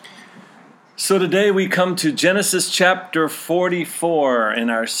So today we come to Genesis chapter 44 in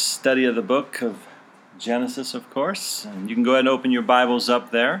our study of the book of Genesis, of course. And you can go ahead and open your Bibles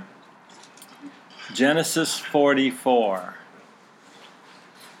up there. Genesis 44.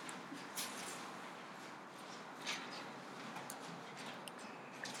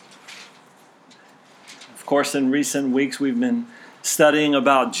 Of course, in recent weeks we've been studying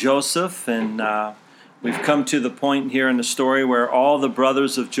about Joseph, and we've come to the point here in the story where all the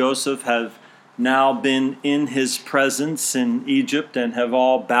brothers of Joseph have now been in his presence in Egypt and have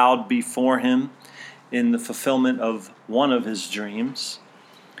all bowed before him in the fulfillment of one of his dreams.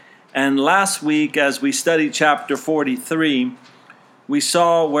 And last week, as we studied chapter 43, we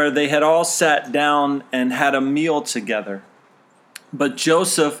saw where they had all sat down and had a meal together. But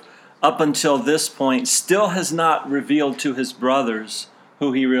Joseph, up until this point, still has not revealed to his brothers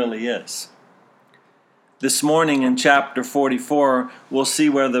who he really is. This morning in chapter 44, we'll see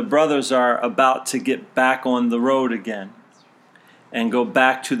where the brothers are about to get back on the road again and go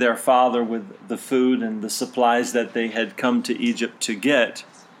back to their father with the food and the supplies that they had come to Egypt to get.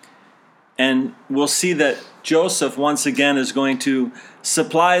 And we'll see that Joseph once again is going to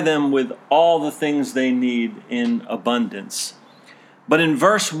supply them with all the things they need in abundance. But in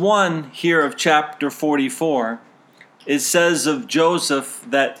verse 1 here of chapter 44, it says of Joseph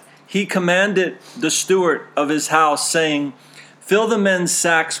that he commanded the steward of his house, saying, "Fill the men's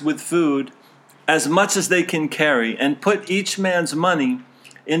sacks with food, as much as they can carry, and put each man's money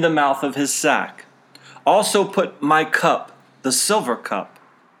in the mouth of his sack. Also put my cup, the silver cup,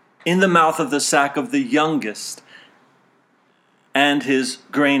 in the mouth of the sack of the youngest, and his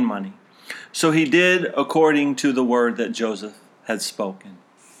grain money." So he did according to the word that Joseph had spoken.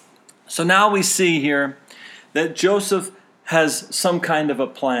 So now we see here that Joseph has some kind of a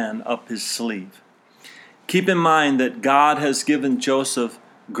plan up his sleeve. Keep in mind that God has given Joseph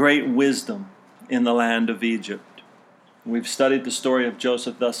great wisdom in the land of Egypt. We've studied the story of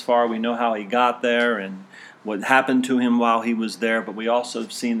Joseph thus far. We know how he got there and what happened to him while he was there, but we also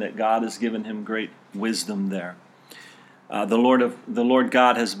have seen that God has given him great wisdom there. The Lord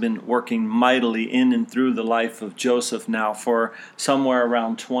God has been working mightily in and through the life of Joseph now for somewhere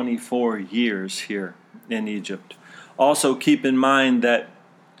around 24 years here in Egypt. Also keep in mind that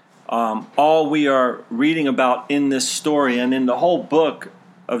all we are reading about in this story and in the whole book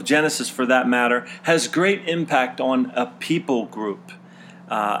of Genesis for that matter has great impact on a people group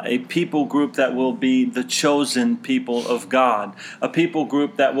that will be the chosen people of God, a people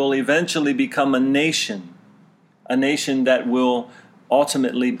group that will eventually become a nation that will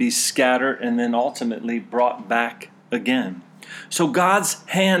ultimately be scattered and then ultimately brought back again. So God's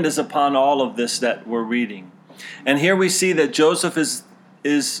hand is upon all of this that we're reading. And here we see that Joseph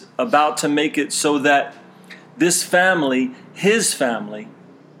is about to make it so that this family, his family,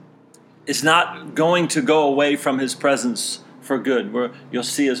 is not going to go away from his presence for good. You'll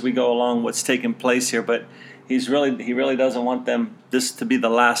see as we go along what's taking place here, but he really doesn't want this to be the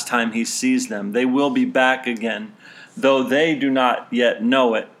last time he sees them. They will be back again, though they do not yet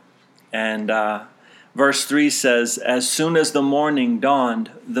know it. And verse 3 says, "As soon as the morning dawned,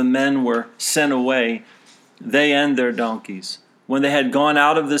 the men were sent away, they and their donkeys. When they had gone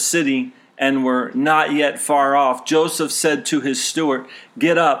out of the city and were not yet far off, Joseph said to his steward,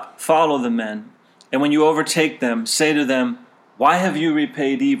 'Get up, follow the men, and when you overtake them, say to them, why have you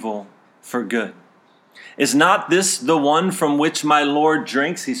repaid evil for good? Is not this the one from which my Lord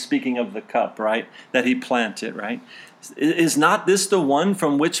drinks?'" He's speaking of the cup, right? That he planted, right? "Is not this the one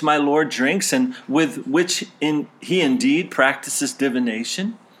from which my Lord drinks and with which he indeed practices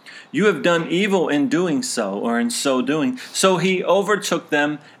divination? You have done evil in doing so, or in so doing." So he overtook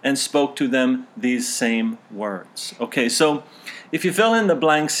them and spoke to them these same words. Okay, so if you fill in the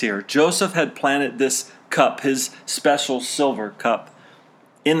blanks here, Joseph had planted this cup, his special silver cup,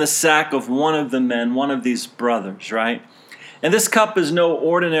 in the sack of one of the men, one of these brothers, right? And this cup is no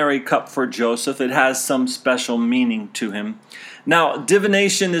ordinary cup for Joseph. It has some special meaning to him. Now,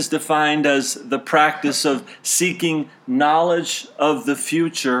 divination is defined as the practice of seeking knowledge of the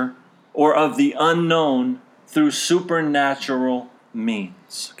future or of the unknown through supernatural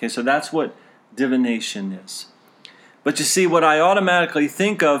means. Okay, so that's what divination is. But you see, what I automatically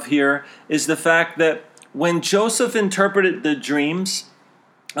think of here is the fact that when Joseph interpreted the dreams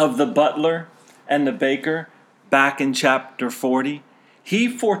of the butler and the baker back in chapter 40, he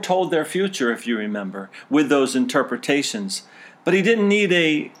foretold their future, if you remember, with those interpretations. But he didn't need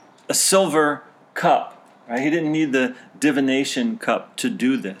a silver cup, right? He didn't need the divination cup to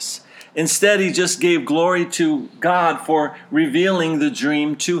do this. Instead, he just gave glory to God for revealing the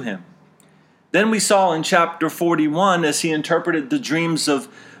dream to him. Then we saw in chapter 41, as he interpreted the dreams of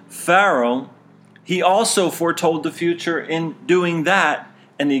Pharaoh, He also foretold the future in doing that,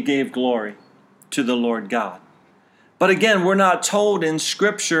 and he gave glory to the Lord God. But again, we're not told in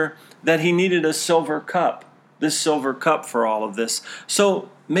Scripture that he needed a silver cup, this silver cup for all of this. So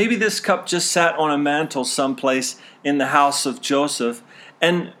maybe this cup just sat on a mantle someplace in the house of Joseph,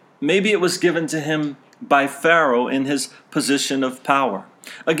 and maybe it was given to him by Pharaoh in his position of power.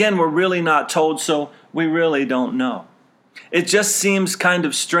 Again, we're really not told, so we really don't know. It just seems kind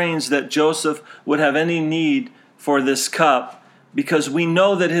of strange that Joseph would have any need for this cup, because we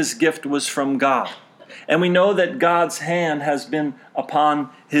know that his gift was from God. And we know that God's hand has been upon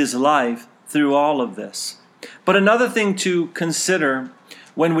his life through all of this. But another thing to consider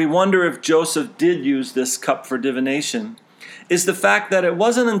when we wonder if Joseph did use this cup for divination is the fact that it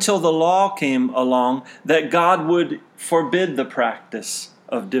wasn't until the law came along that God would forbid the practice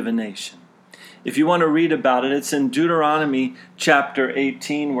of divination. If you want to read about it, it's in Deuteronomy chapter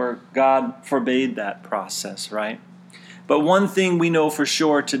 18 where God forbade that process, right? But one thing we know for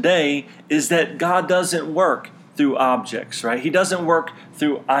sure today is that God doesn't work through objects, right? He doesn't work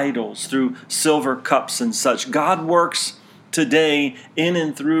through idols, through silver cups and such. God works today in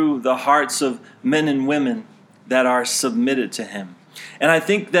and through the hearts of men and women that are submitted to him. And I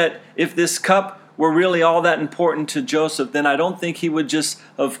think that if this cup were really all that important to Joseph, then I don't think he would just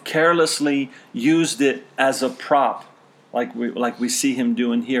have carelessly used it as a prop like we see him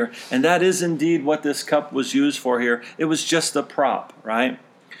doing here. And that is indeed what this cup was used for here. It was just a prop, right?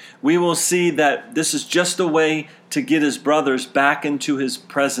 We will see that this is just a way to get his brothers back into his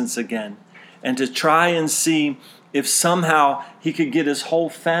presence again, and to try and see if somehow he could get his whole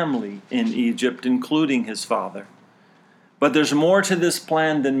family in Egypt, including his father. But there's more to this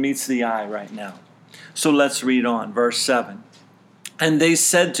plan than meets the eye right now. So let's read on, verse 7. And they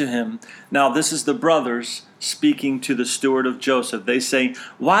said to him, now this is the brothers speaking to the steward of Joseph. They say,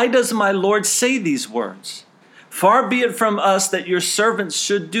 why does my Lord say these words? Far be it from us that your servants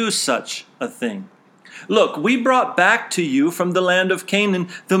should do such a thing. Look, we brought back to you from the land of Canaan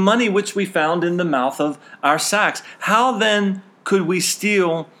the money which we found in the mouth of our sacks. How then could we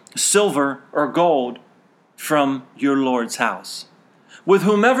steal silver or gold from your Lord's house? With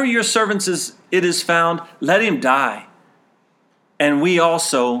whomever your servants it is found, let him die, and we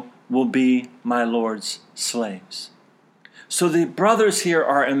also will be my Lord's slaves. So the brothers here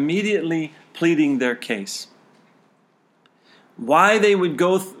are immediately pleading their case. Why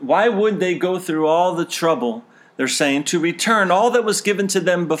would they go through all the trouble, they're saying, to return all that was given to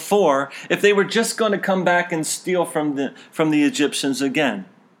them before, if they were just going to come back and steal from the Egyptians again,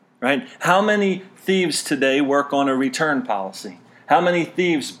 right? How many thieves today work on a return policy? How many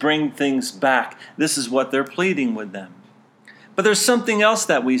thieves bring things back? This is what they're pleading with them. But there's something else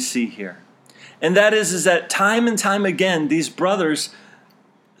that we see here. And that is that time and time again, these brothers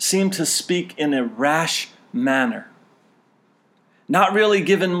seem to speak in a rash manner, not really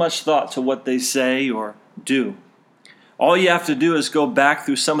giving much thought to what they say or do. All you have to do is go back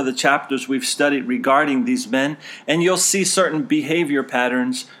through some of the chapters we've studied regarding these men, and you'll see certain behavior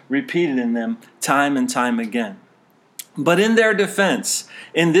patterns repeated in them time and time again. But in their defense,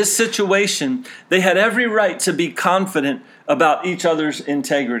 in this situation, they had every right to be confident about each other's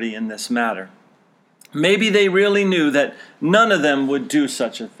integrity in this matter. Maybe they really knew that none of them would do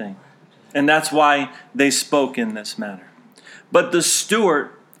such a thing, and that's why they spoke in this manner. But the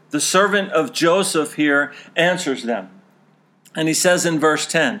steward, the servant of Joseph here, answers them. And he says in verse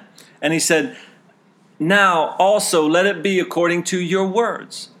 10, and he said, now also let it be according to your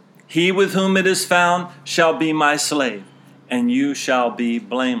words. He with whom it is found shall be my slave, and you shall be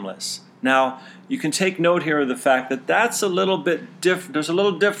blameless. Now, you can take note here of the fact that that's a little bit different. There's a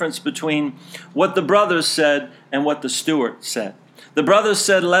little difference between what the brothers said and what the steward said. The brothers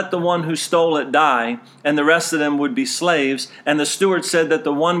said, let the one who stole it die, and the rest of them would be slaves. And the steward said that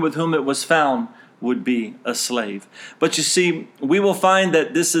the one with whom it was found would be a slave. But you see, we will find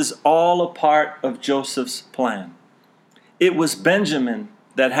that this is all a part of Joseph's plan. It was Benjamin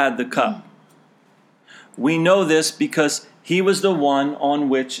that had the cup. We know this because he was the one on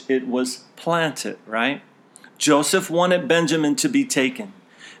which it was planted, right? Joseph wanted Benjamin to be taken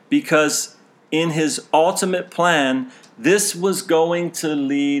because in his ultimate plan, this was going to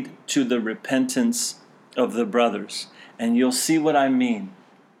lead to the repentance of the brothers. And you'll see what I mean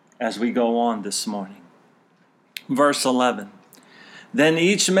as we go on this morning. Verse 11. Then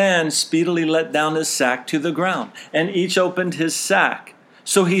each man speedily let down his sack to the ground, and each opened his sack.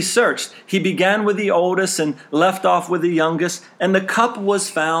 So he searched. He began with the oldest and left off with the youngest, and the cup was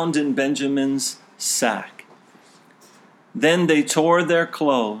found in Benjamin's sack. Then they tore their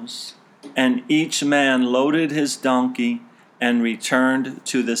clothes, and each man loaded his donkey and returned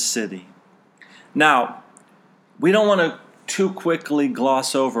to the city. Now, we don't want to too quickly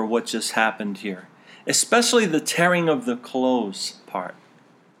gloss over what just happened here, especially the tearing of the clothes part.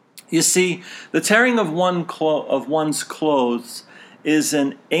 You see, the tearing of one's clothes is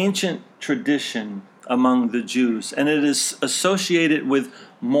an ancient tradition among the Jews, and it is associated with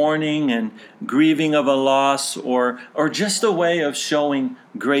mourning and grieving of a loss, or just a way of showing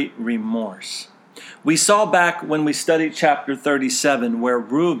great remorse. We saw back when we studied chapter 37 where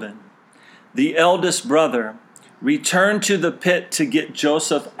Reuben, the eldest brother, returned to the pit to get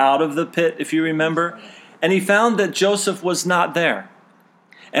Joseph out of the pit, if you remember, and he found that Joseph was not there.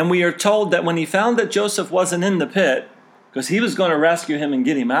 And we are told that when he found that Joseph wasn't in the pit, because he was going to rescue him and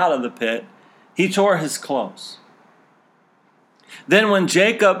get him out of the pit, he tore his clothes. Then when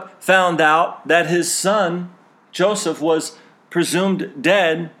Jacob found out that his son, Joseph, was presumed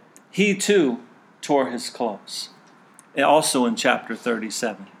dead, he too tore his clothes. Also in chapter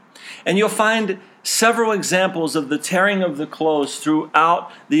 37. And you'll find several examples of the tearing of the clothes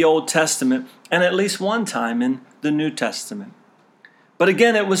throughout the Old Testament, and at least one time in the New Testament. But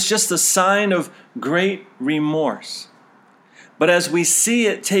again, it was just a sign of great remorse. But as we see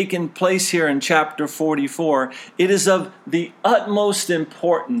it taking place here in chapter 44, it is of the utmost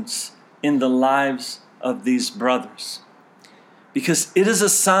importance in the lives of these brothers, because it is a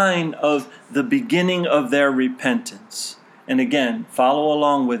sign of the beginning of their repentance. And again, follow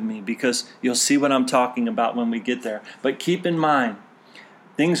along with me, because you'll see what I'm talking about when we get there. But keep in mind,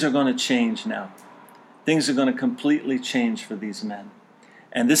 things are going to change now. Things are going to completely change for these men.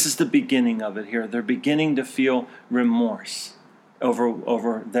 And this is the beginning of it here. They're beginning to feel remorse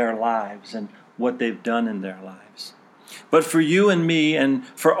over their lives and what they've done in their lives. But for you and me, and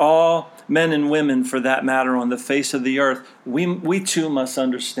for all men and women for that matter on the face of the earth, we too must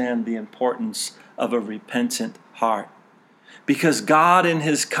understand the importance of a repentant heart. Because God in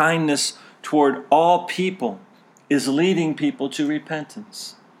his kindness toward all people is leading people to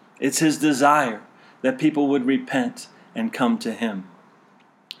repentance. It's his desire that people would repent and come to him.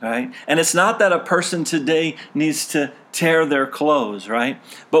 Right? And it's not that a person today needs to tear their clothes, right?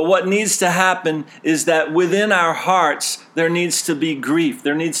 But what needs to happen is that within our hearts, there needs to be grief.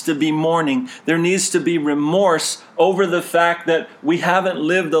 There needs to be mourning. There needs to be remorse over the fact that we haven't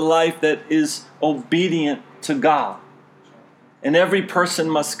lived a life that is obedient to God. And every person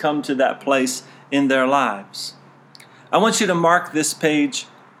must come to that place in their lives. I want you to mark this page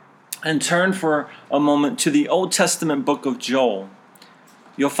and turn for a moment to the Old Testament book of Joel.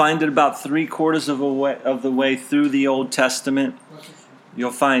 You'll find it about 3/4 of the way through the Old Testament. You'll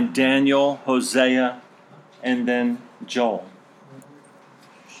find Daniel, Hosea, and then Joel.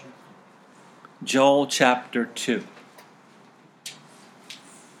 Joel chapter 2.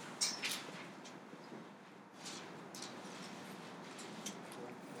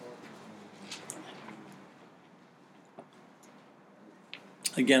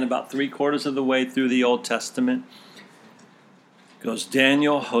 Again, about 3/4 of the way through the Old Testament. Goes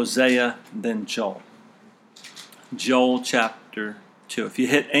Daniel, Hosea, then Joel. Joel chapter 2. If you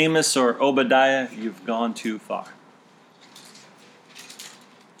hit Amos or Obadiah, you've gone too far.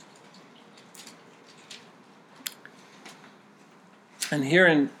 And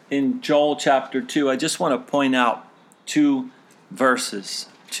here in Joel chapter 2, I just want to point out 2 verses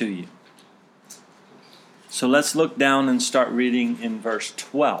to you. So let's look down and start reading in verse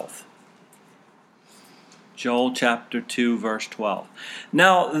 12. Joel chapter 2, verse 12.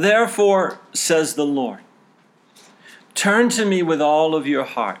 Now, therefore, says the Lord, turn to me with all of your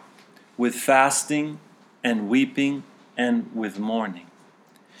heart, with fasting and weeping and with mourning.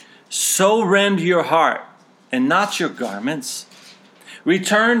 So rend your heart and not your garments.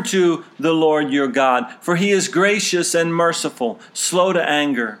 Return to the Lord your God, for he is gracious and merciful, slow to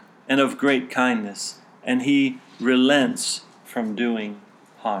anger, and of great kindness, and he relents from doing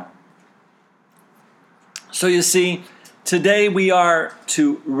harm. So you see, today we are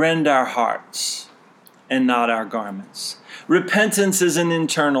to rend our hearts and not our garments. Repentance is an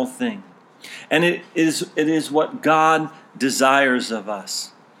internal thing, and it is what God desires of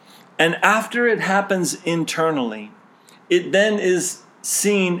us. And after it happens internally, it then is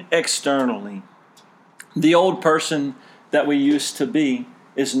seen externally. The old person that we used to be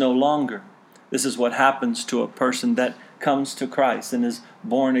is no longer. This is what happens to a person that comes to Christ and is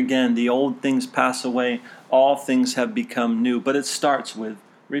born again. The old things pass away. All things have become new. But it starts with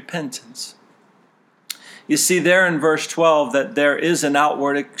repentance. You see there in verse 12 that there is an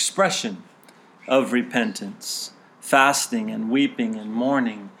outward expression of repentance. Fasting and weeping and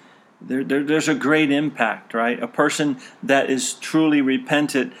mourning. There's a great impact, right? A person that is truly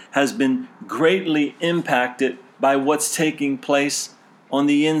repentant has been greatly impacted by what's taking place on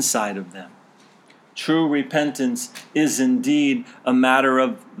the inside of them. True repentance is indeed a matter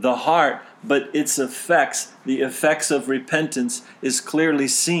of the heart, but its effects, the effects of repentance, is clearly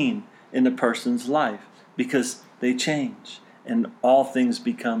seen in a person's life because they change and all things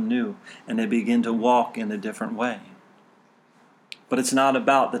become new and they begin to walk in a different way. But it's not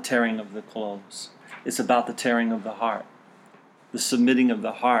about the tearing of the clothes. It's about the tearing of the heart, the submitting of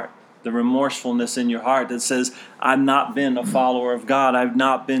the heart, the remorsefulness in your heart that says, I've not been a follower of God. I've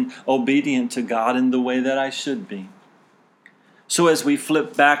not been obedient to God in the way that I should be. So as we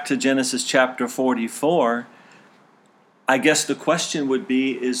flip back to Genesis chapter 44, I guess the question would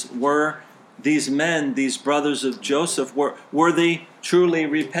be were these men, these brothers of Joseph, were they truly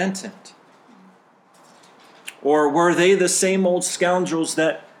repentant? Or were they the same old scoundrels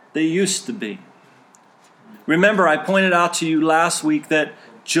that they used to be? Remember, I pointed out to you last week that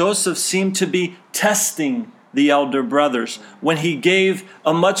Joseph seemed to be testing the elder brothers when he gave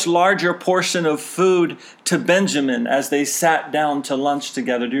a much larger portion of food to Benjamin as they sat down to lunch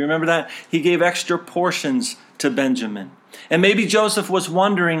together. Do you remember that? He gave extra portions to Benjamin. And maybe Joseph was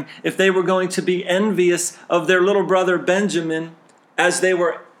wondering if they were going to be envious of their little brother Benjamin as they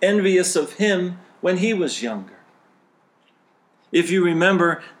were envious of him when he was younger. If you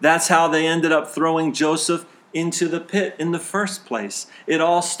remember, that's how they ended up throwing Joseph into the pit in the first place. It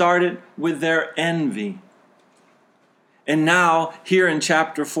all started with their envy. And now, here in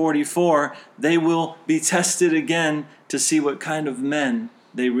chapter 44, they will be tested again to see what kind of men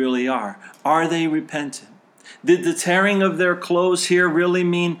they really are. Are they repentant? Did the tearing of their clothes here really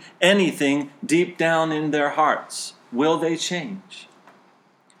mean anything deep down in their hearts? Will they change?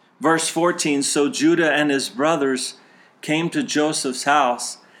 Verse 14, so Judah and his brothers came to Joseph's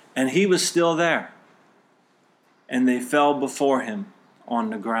house, and he was still there. And they fell before him on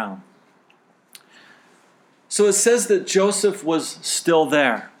the ground. So it says that Joseph was still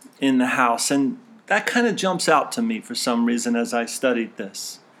there in the house, and that kind of jumps out to me for some reason as I studied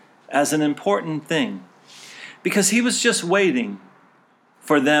this as an important thing, because he was just waiting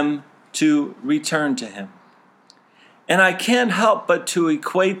for them to return to him. And I can't help but to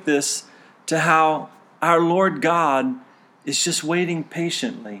equate this to how our Lord God is just waiting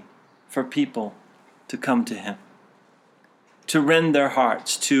patiently for people to come to him, to rend their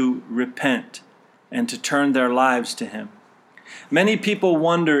hearts, to repent, and to turn their lives to him. Many people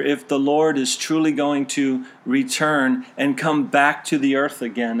wonder if the Lord is truly going to return and come back to the earth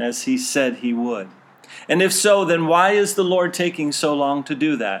again as he said he would. And if so, then why is the Lord taking so long to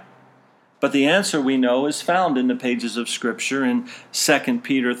do that? But the answer we know is found in the pages of Scripture in 2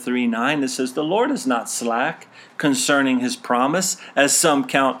 Peter 3:9. It says, the Lord is not slack concerning his promise, as some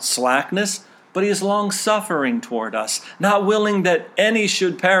count slackness, but he is long-suffering toward us, not willing that any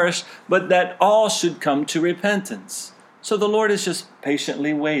should perish, but that all should come to repentance. So the Lord is just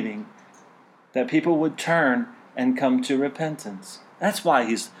patiently waiting that people would turn and come to repentance. That's why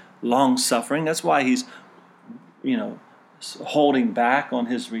he's long-suffering. That's why he's, holding back on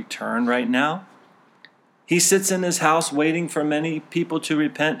his return right now. He sits in his house waiting for many people to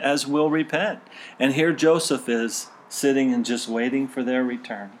repent as will repent. And here Joseph is sitting and just waiting for their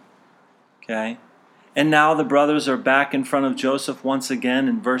return. Okay? And now the brothers are back in front of Joseph once again.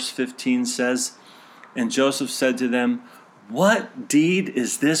 And verse 15 says, and Joseph said to them, what deed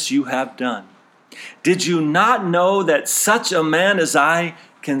is this you have done? Did you not know that such a man as I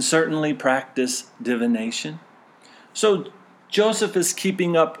can certainly practice divination? So Joseph is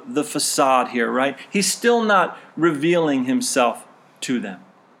keeping up the facade here, right? He's still not revealing himself to them.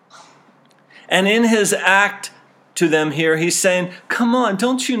 And in his act to them here, he's saying, come on,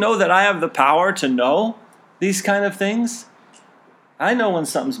 don't you know that I have the power to know these kind of things? I know when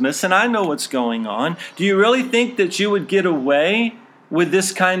something's missing. I know what's going on. Do you really think that you would get away with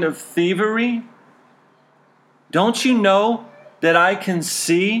this kind of thievery? Don't you know that I can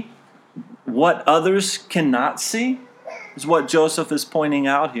see what others cannot see? Is what Joseph is pointing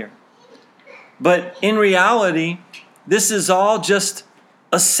out here. But in reality, this is all just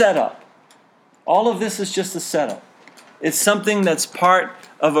a setup. All of this is just a setup. It's something that's part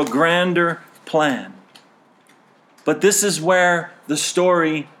of a grander plan. But this is where the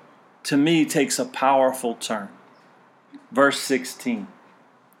story, to me, takes a powerful turn. Verse 16.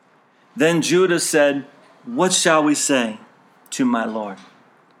 Then Judah said, what shall we say to my Lord?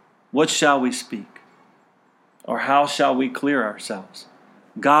 What shall we speak? Or how shall we clear ourselves?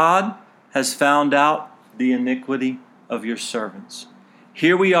 God has found out the iniquity of your servants.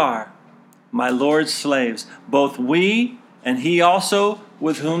 Here we are, my Lord's slaves, both we and he also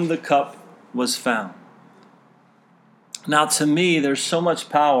with whom the cup was found. Now to me, there's so much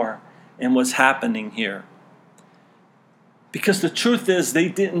power in what's happening here. Because the truth is, they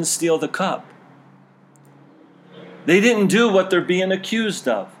didn't steal the cup. They didn't do what they're being accused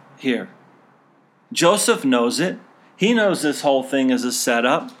of here. Joseph knows it. He knows this whole thing is a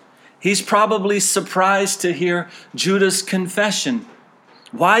setup. He's probably surprised to hear Judah's confession.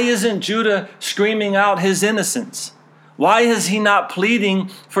 Why isn't Judah screaming out his innocence? Why is he not pleading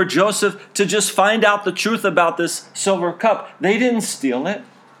for Joseph to just find out the truth about this silver cup? They didn't steal it.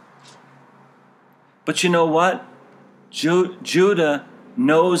 But you know what? Judah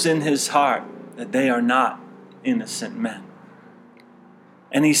knows in his heart that they are not innocent men.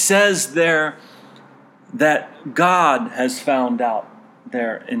 And he says there that God has found out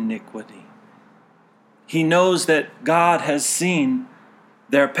their iniquity. He knows that God has seen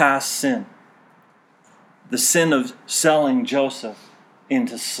their past sin, the sin of selling Joseph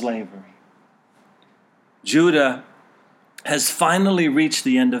into slavery. Judah has finally reached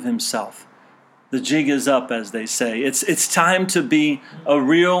the end of himself. The jig is up, as they say. It's time to be a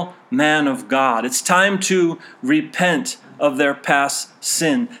real man of God. It's time to repent of their past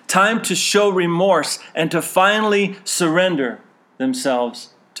sin. Time to show remorse and to finally surrender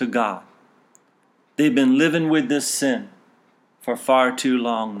themselves to God. They've been living with this sin for far too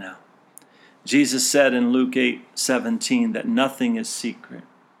long now. Jesus said in Luke 8:17 that nothing is secret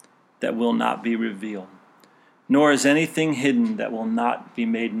that will not be revealed, nor is anything hidden that will not be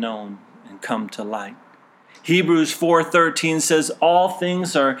made known and come to light. Hebrews 4:13 says, all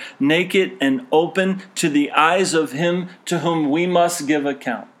things are naked and open to the eyes of him to whom we must give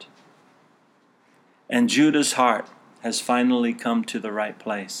account. And Judah's heart has finally come to the right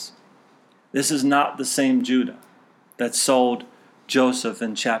place. This is not the same Judah that sold Joseph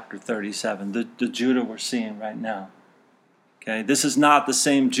in chapter 37, the Judah we're seeing right now. Okay, this is not the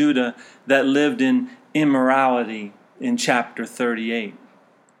same Judah that lived in immorality in chapter 38.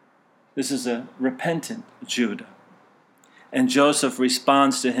 This is a repentant Judah. And Joseph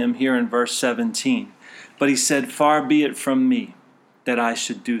responds to him here in verse 17. But he said, far be it from me that I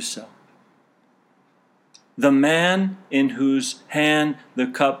should do so. The man in whose hand the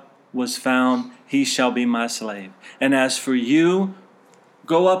cup was found, he shall be my slave. And as for you,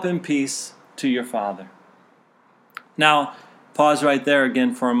 go up in peace to your father. Now, pause right there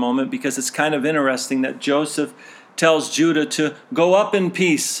again for a moment, because it's kind of interesting that Joseph tells Judah to go up in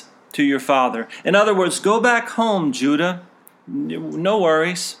peace to your father. In other words, go back home, Judah. No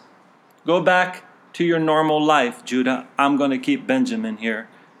worries. Go back to your normal life, Judah. I'm going to keep Benjamin here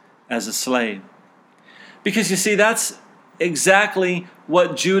as a slave. Because you see, that's exactly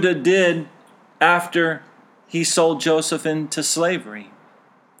what Judah did after he sold Joseph into slavery.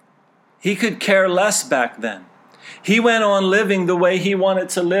 He could care less back then. He went on living the way he wanted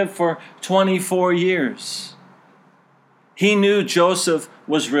to live for 24 years. He knew Joseph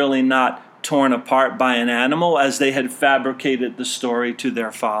was really not torn apart by an animal, as they had fabricated the story to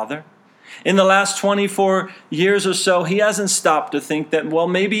their father. In the last 24 years or so, he hasn't stopped to think that, well,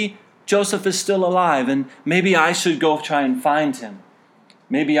 maybe Joseph is still alive, and maybe I should go try and find him.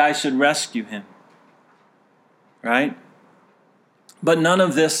 Maybe I should rescue him. Right? But none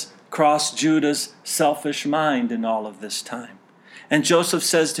of this crossed Judah's selfish mind in all of this time. And Joseph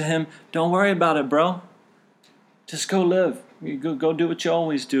says to him, don't worry about it, bro. Just go live. Go do what you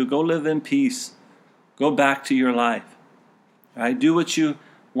always do. Go live in peace. Go back to your life. Right? Do what you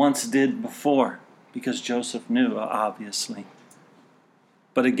once did before, because Joseph knew, obviously.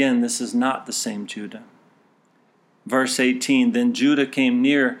 But again, this is not the same Judah. Verse 18, then Judah came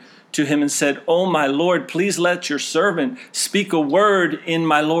near to him and said, "O my Lord, please let your servant speak a word in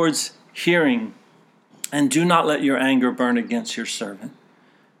my Lord's hearing, and do not let your anger burn against your servant,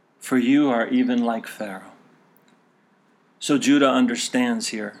 for you are even like Pharaoh." So Judah understands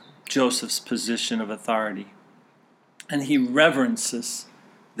here Joseph's position of authority, and he reverences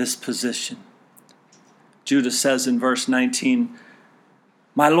this position. Judah says in verse 19,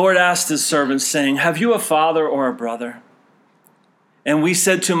 "My Lord asked his servants, saying, 'Have you a father or a brother?' And we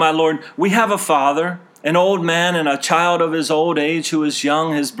said to my Lord, 'We have a father, an old man, and a child of his old age who is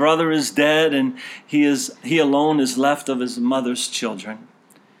young. His brother is dead, and he alone is left of his mother's children,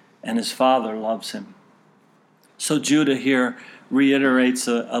 and his father loves him.'" So Judah here reiterates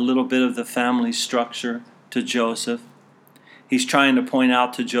a little bit of the family structure to Joseph. He's trying to point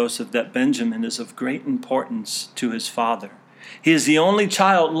out to Joseph that Benjamin is of great importance to his father. He is the only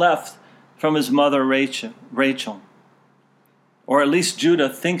child left from his mother Rachel. Or at least Judah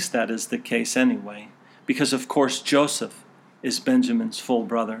thinks that is the case anyway, because of course Joseph is Benjamin's full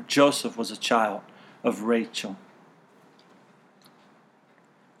brother. Joseph was a child of Rachel.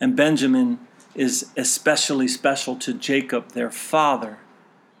 And Benjamin is especially special to Jacob, their father,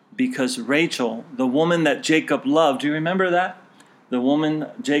 because Rachel, the woman that Jacob loved, do you remember that? the woman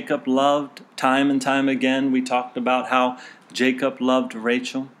Jacob loved time and time again. We talked about how Jacob loved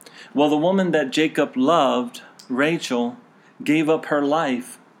Rachel. Well, the woman that Jacob loved, Rachel, gave up her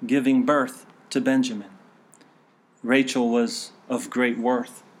life giving birth to Benjamin. Rachel was of great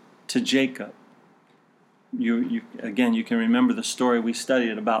worth to Jacob. You can remember the story we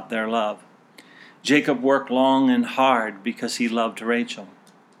studied about their love. Jacob worked long and hard because he loved Rachel.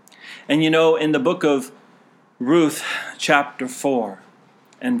 And in the book of Ruth, chapter 4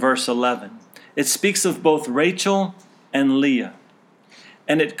 and verse 11, it speaks of both Rachel and Leah.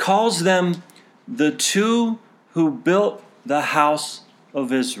 And it calls them the two who built the house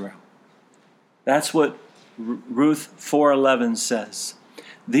of Israel. That's what Ruth 4:11 says.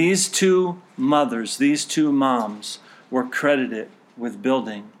 These two mothers, these two moms, were credited with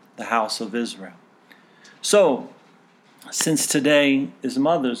building the house of Israel. So, since today is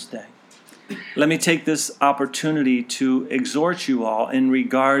Mother's Day, let me take this opportunity to exhort you all in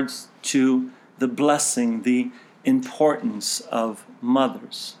regards to the blessing, the importance of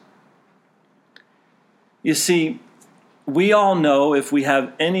mothers. You see, we all know, if we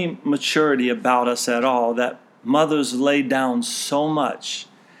have any maturity about us at all, that mothers lay down so much.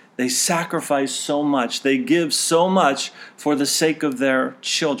 They sacrifice so much. They give so much for the sake of their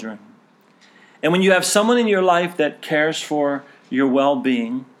children. And when you have someone in your life that cares for your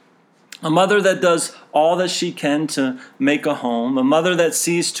well-being, a mother that does all that she can to make a home, a mother that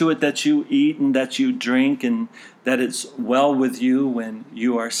sees to it that you eat and that you drink and that it's well with you when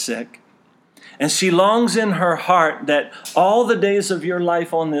you are sick, and she longs in her heart that all the days of your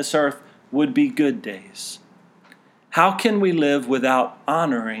life on this earth would be good days. How can we live without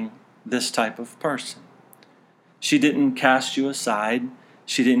honoring this type of person? She didn't cast you aside.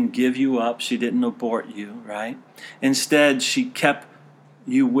 She didn't give you up. She didn't abort you, right? Instead, she kept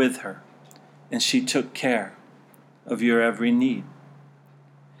you with her, and she took care of your every need.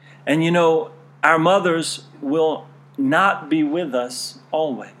 And our mothers will not be with us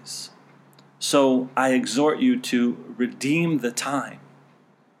always. So I exhort you to redeem the time,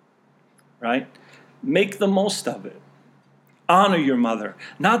 right? Make the most of it. Honor your mother,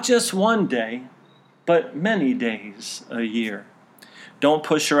 not just one day, but many days a year. Don't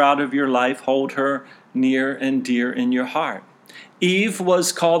push her out of your life. Hold her near and dear in your heart. Eve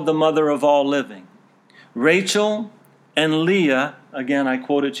was called the mother of all living. Rachel and Leah, again, I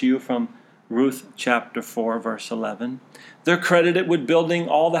quoted to you from Ruth chapter 4, verse 11, they're credited with building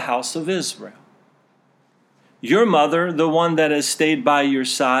all the house of Israel. Your mother, the one that has stayed by your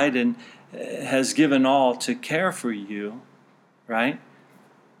side and has given all to care for you, right?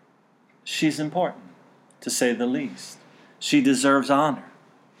 She's important, to say the least. She deserves honor.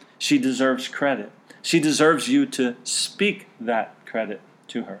 She deserves credit. She deserves you to speak that credit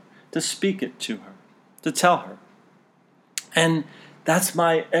to her, to speak it to her, to tell her. And that's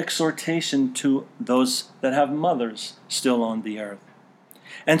my exhortation to those that have mothers still on the earth.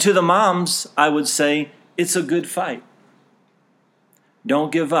 And to the moms, I would say, it's a good fight.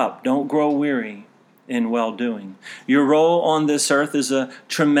 Don't give up. Don't grow weary in well-doing. Your role on this earth is a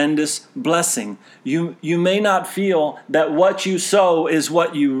tremendous blessing. You may not feel that what you sow is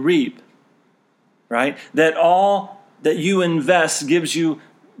what you reap, right? That all that you invest gives you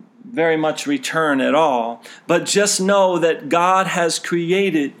very much return at all. But just know that God has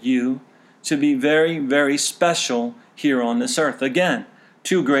created you to be very, very special here on this earth. Again,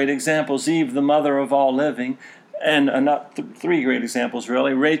 two great examples. Eve, the mother of all living, and three great examples,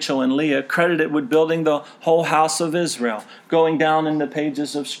 really. Rachel and Leah, credited with building the whole house of Israel, going down in the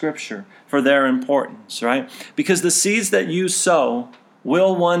pages of Scripture for their importance, right? Because the seeds that you sow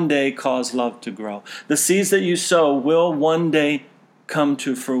will one day cause love to grow. The seeds that you sow will one day come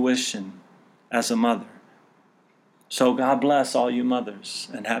to fruition as a mother. So God bless all you mothers,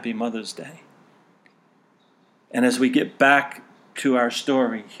 and happy Mother's Day. And as we get back to our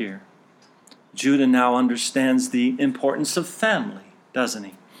story here, Judah now understands the importance of family, doesn't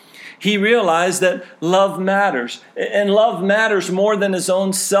he? He realized that love matters, and love matters more than his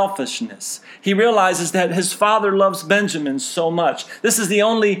own selfishness. He realizes that his father loves Benjamin so much. This is the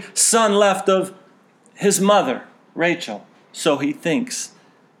only son left of his mother, Rachel. So he thinks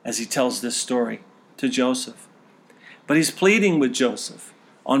as he tells this story to Joseph. But he's pleading with Joseph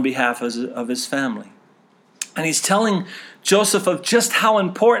on behalf of his family. And he's telling Joseph of just how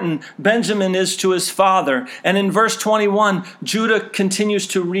important Benjamin is to his father. And in verse 21, Judah continues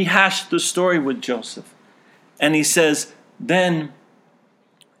to rehash the story with Joseph. And he says, "Then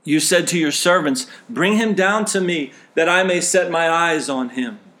you said to your servants, 'Bring him down to me, that I may set my eyes on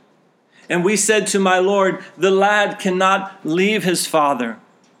him.' And we said to my Lord, 'The lad cannot leave his father,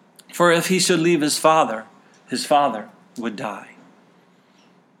 for if he should leave his father would die.'"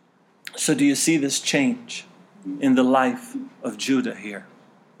 So do you see this change in the life of Judah here?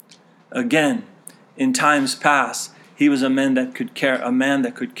 Again, in times past, he was a man that could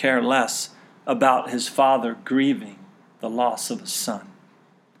care less about his father grieving the loss of his son.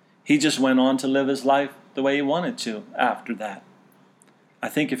 He just went on to live his life the way he wanted to after that. I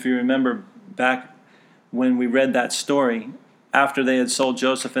think if you remember back when we read that story, after they had sold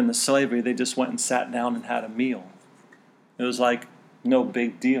Joseph into slavery, they just went and sat down and had a meal. It was like no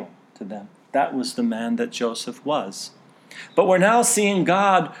big deal to them. That was the man that Joseph was. But we're now seeing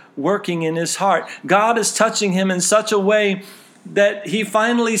God working in his heart. God is touching him in such a way that he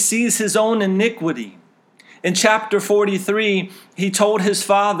finally sees his own iniquity. In chapter 43, he told his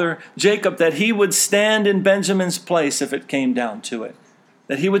father, Jacob, that he would stand in Benjamin's place if it came down to it,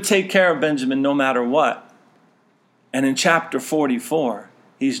 that he would take care of Benjamin no matter what. And in chapter 44,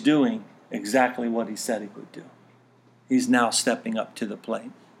 he's doing exactly what he said he would do. He's now stepping up to the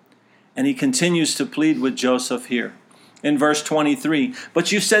plate. And he continues to plead with Joseph here. In verse 23, but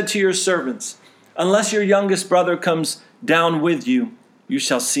you said to your servants, unless your youngest brother comes down with you, you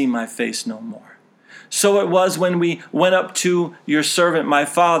shall see my face no more. So it was when we went up to your servant, my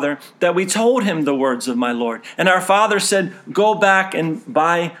father, that we told him the words of my Lord. And our father said, go back and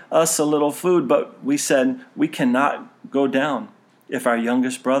buy us a little food. But we said, we cannot go down. If our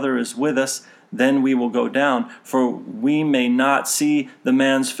youngest brother is with us, then we will go down. For we may not see the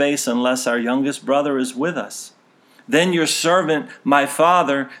man's face unless our youngest brother is with us. Then your servant, my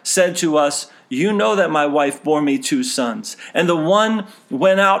father, said to us, you know that my wife bore me 2 sons, and the one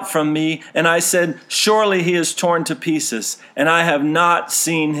went out from me, and I said, surely he is torn to pieces, and I have not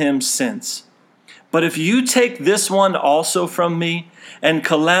seen him since. But if you take this one also from me, and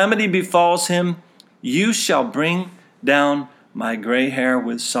calamity befalls him, you shall bring down my gray hair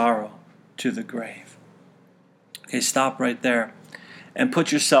with sorrow to the grave. Okay, stop right there and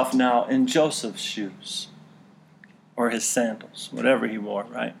put yourself now in Joseph's shoes. Or his sandals, whatever he wore,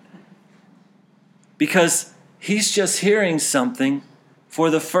 right? Because he's just hearing something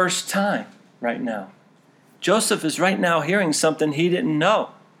for the first time right now. Joseph is right now hearing something he didn't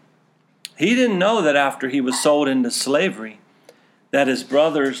know. He didn't know that after he was sold into slavery, that his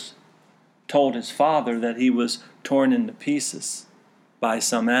brothers told his father that he was torn into pieces by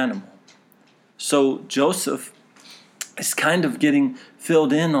some animal. So Joseph is kind of getting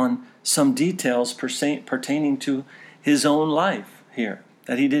filled in on some details pertaining to his own life here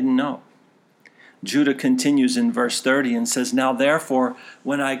that he didn't know. Judah continues in verse 30 and says, now therefore,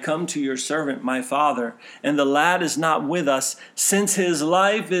 when I come to your servant, my father, and the lad is not with us, since his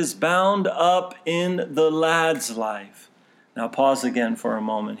life is bound up in the lad's life. Now pause again for a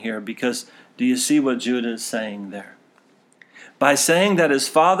moment here, because do you see what Judah is saying there? By saying that his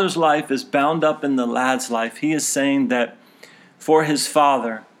father's life is bound up in the lad's life, he is saying that for his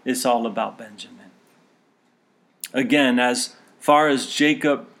father, it's all about Benjamin. Again, as far as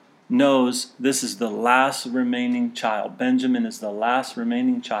Jacob knows, this is the last remaining child. Benjamin is the last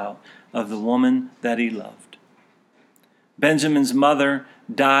remaining child of the woman that he loved. Benjamin's mother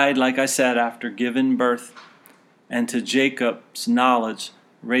died, like I said, after giving birth. And to Jacob's knowledge,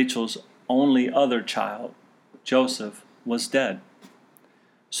 Rachel's only other child, Joseph, was dead.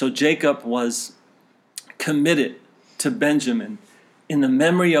 So Jacob was committed to Benjamin in the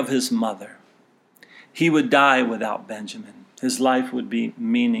memory of his mother. He would die without Benjamin. His life would be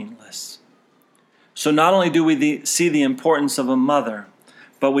meaningless. So not only do we see the importance of a mother,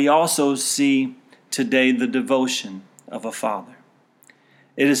 but we also see today the devotion of a father.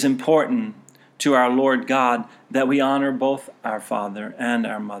 It is important to our Lord God that we honor both our father and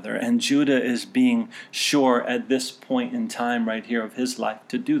our mother. And Judah is being sure at this point in time right here of his life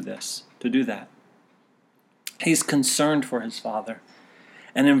to do that. He's concerned for his father.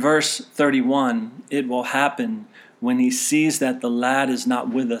 And in verse 31, it will happen when he sees that the lad is not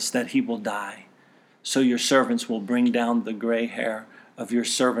with us, that he will die. So your servants will bring down the gray hair of your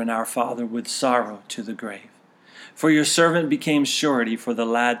servant, our father, with sorrow to the grave. For your servant became surety for the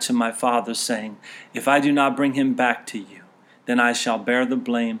lad to my father, saying, if I do not bring him back to you, then I shall bear the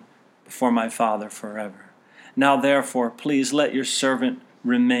blame before my father forever. Now therefore, please let your servant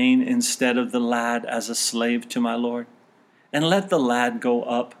remain instead of the lad as a slave to my Lord. And let the lad go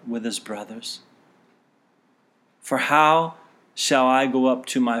up with his brothers. For how shall I go up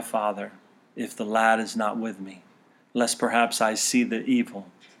to my father if the lad is not with me, lest perhaps I see the evil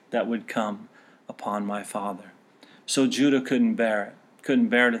that would come upon my father? So Judah couldn't bear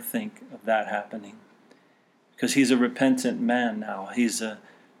to think of that happening. Because he's a repentant man now. He's a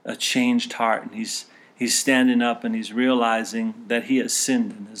changed heart, and he's standing up and he's realizing that he has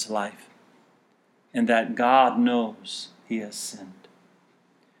sinned in his life. And that God knows he has sinned.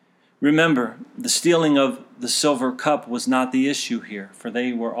 Remember, the stealing of the silver cup was not the issue here, for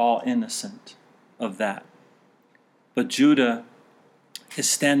they were all innocent of that. But Judah is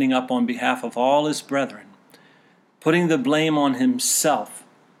standing up on behalf of all his brethren, putting the blame on himself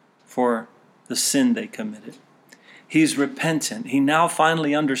for the sin they committed. He's repentant. He now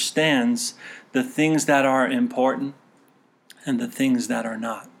finally understands the things that are important and the things that are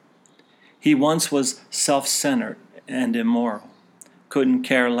not. He once was self-centered and immoral, couldn't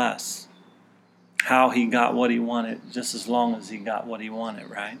care less how he got what he wanted, just as long as he got what he wanted,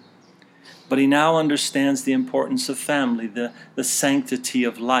 right? But he now understands the importance of family, the sanctity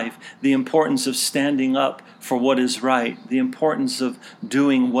of life, the importance of standing up for what is right, the importance of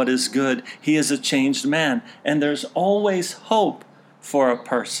doing what is good. He is a changed man, and there's always hope for a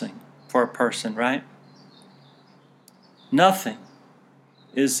person, right? Nothing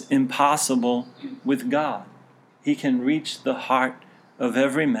is impossible with God. He can reach the heart of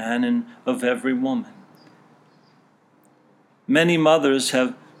every man and of every woman. Many mothers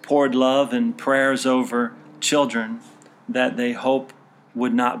have poured love and prayers over children that they hope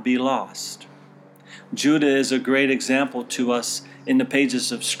would not be lost. Judah is a great example to us in the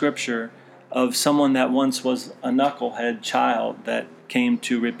pages of Scripture of someone that once was a knucklehead child that came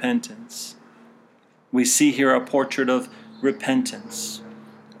to repentance. We see here a portrait of repentance,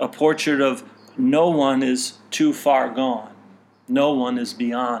 a portrait of no one is too far gone. No one is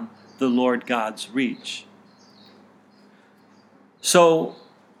beyond the Lord God's reach. So,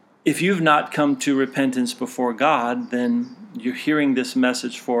 if you've not come to repentance before God, then you're hearing this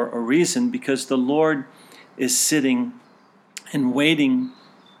message for a reason, because the Lord is sitting and waiting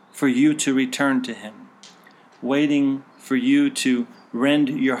for you to return to Him, waiting for you to rend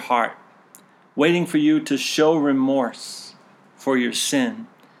your heart, waiting for you to show remorse for your sin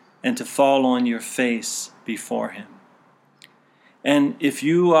and to fall on your face before Him. And if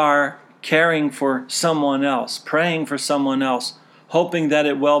you are caring for someone else, praying for someone else, hoping that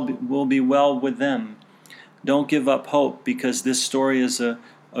it will be well with them, don't give up hope, because this story is a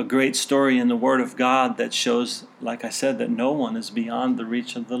great story in the Word of God that shows, like I said, that no one is beyond the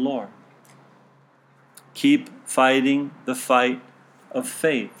reach of the Lord. Keep fighting the fight of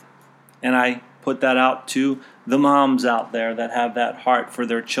faith. And I put that out to the moms out there that have that heart for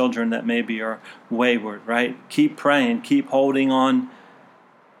their children that maybe are wayward, right? Keep praying, keep holding on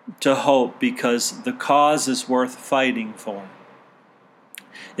to hope, because the cause is worth fighting for.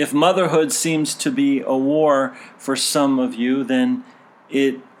 If motherhood seems to be a war for some of you, then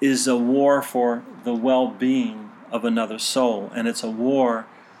it is a war for the well-being of another soul, and it's a war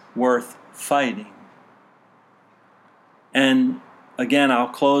worth fighting. And again, I'll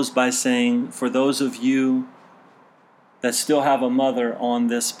close by saying, for those of you that still have a mother on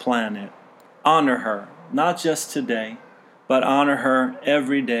this planet, honor her, not just today, but honor her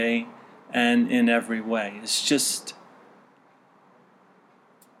every day and in every way. It's just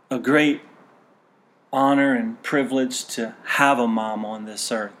a great honor and privilege to have a mom on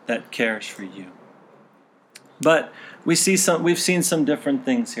this earth that cares for you. But we've seen some different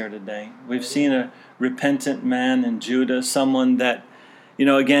things here today. We've seen a repentant man in Judah, someone that,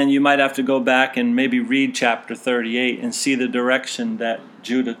 again, you might have to go back and maybe read chapter 38 and see the direction that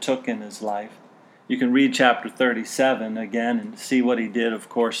Judah took in his life. You can read chapter 37 again and see what he did, of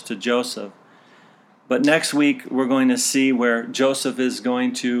course, to Joseph. But next week, we're going to see where Joseph is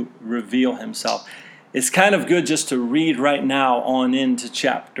going to reveal himself. It's kind of good just to read right now on into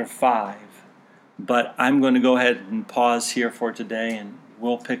chapter 5. But I'm going to go ahead and pause here for today, and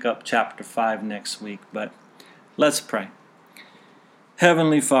we'll pick up chapter 5 next week. But let's pray.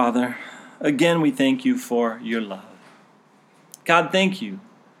 Heavenly Father, again we thank you for your love. God, thank you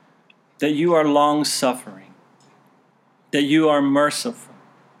that you are long-suffering, that you are merciful,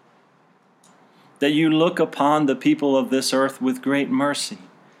 that you look upon the people of this earth with great mercy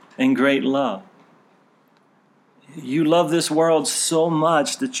and great love. You love this world so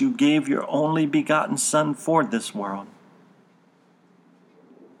much that you gave your only begotten Son for this world,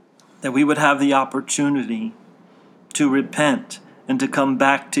 that we would have the opportunity to repent and to come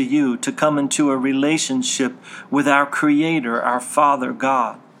back to you, to come into a relationship with our Creator, our Father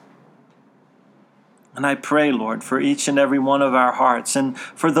God. And I pray, Lord, for each and every one of our hearts, and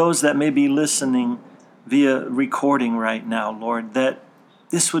for those that may be listening via recording right now, Lord, that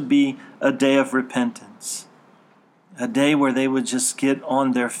this would be a day of repentance, a day where they would just get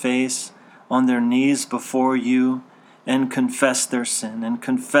on their face, on their knees before you, and confess their sin and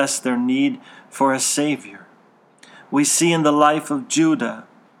confess their need for a Savior. We see in the life of Judah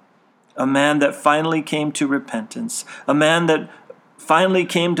a man that finally came to repentance, a man that finally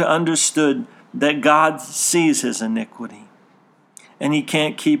came to understood that God sees his iniquity and he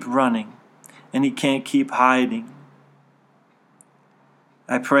can't keep running, and he can't keep hiding.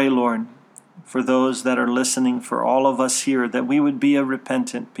 I pray, Lord, for those that are listening, for all of us here, that we would be a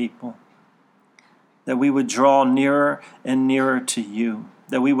repentant people, that we would draw nearer and nearer to you,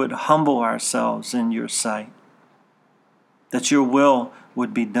 that we would humble ourselves in your sight, that your will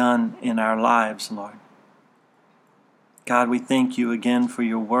would be done in our lives, Lord. God, we thank you again for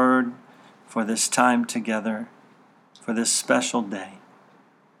your word, for this time together, for this special day.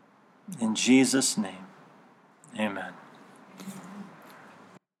 In Jesus' name, amen.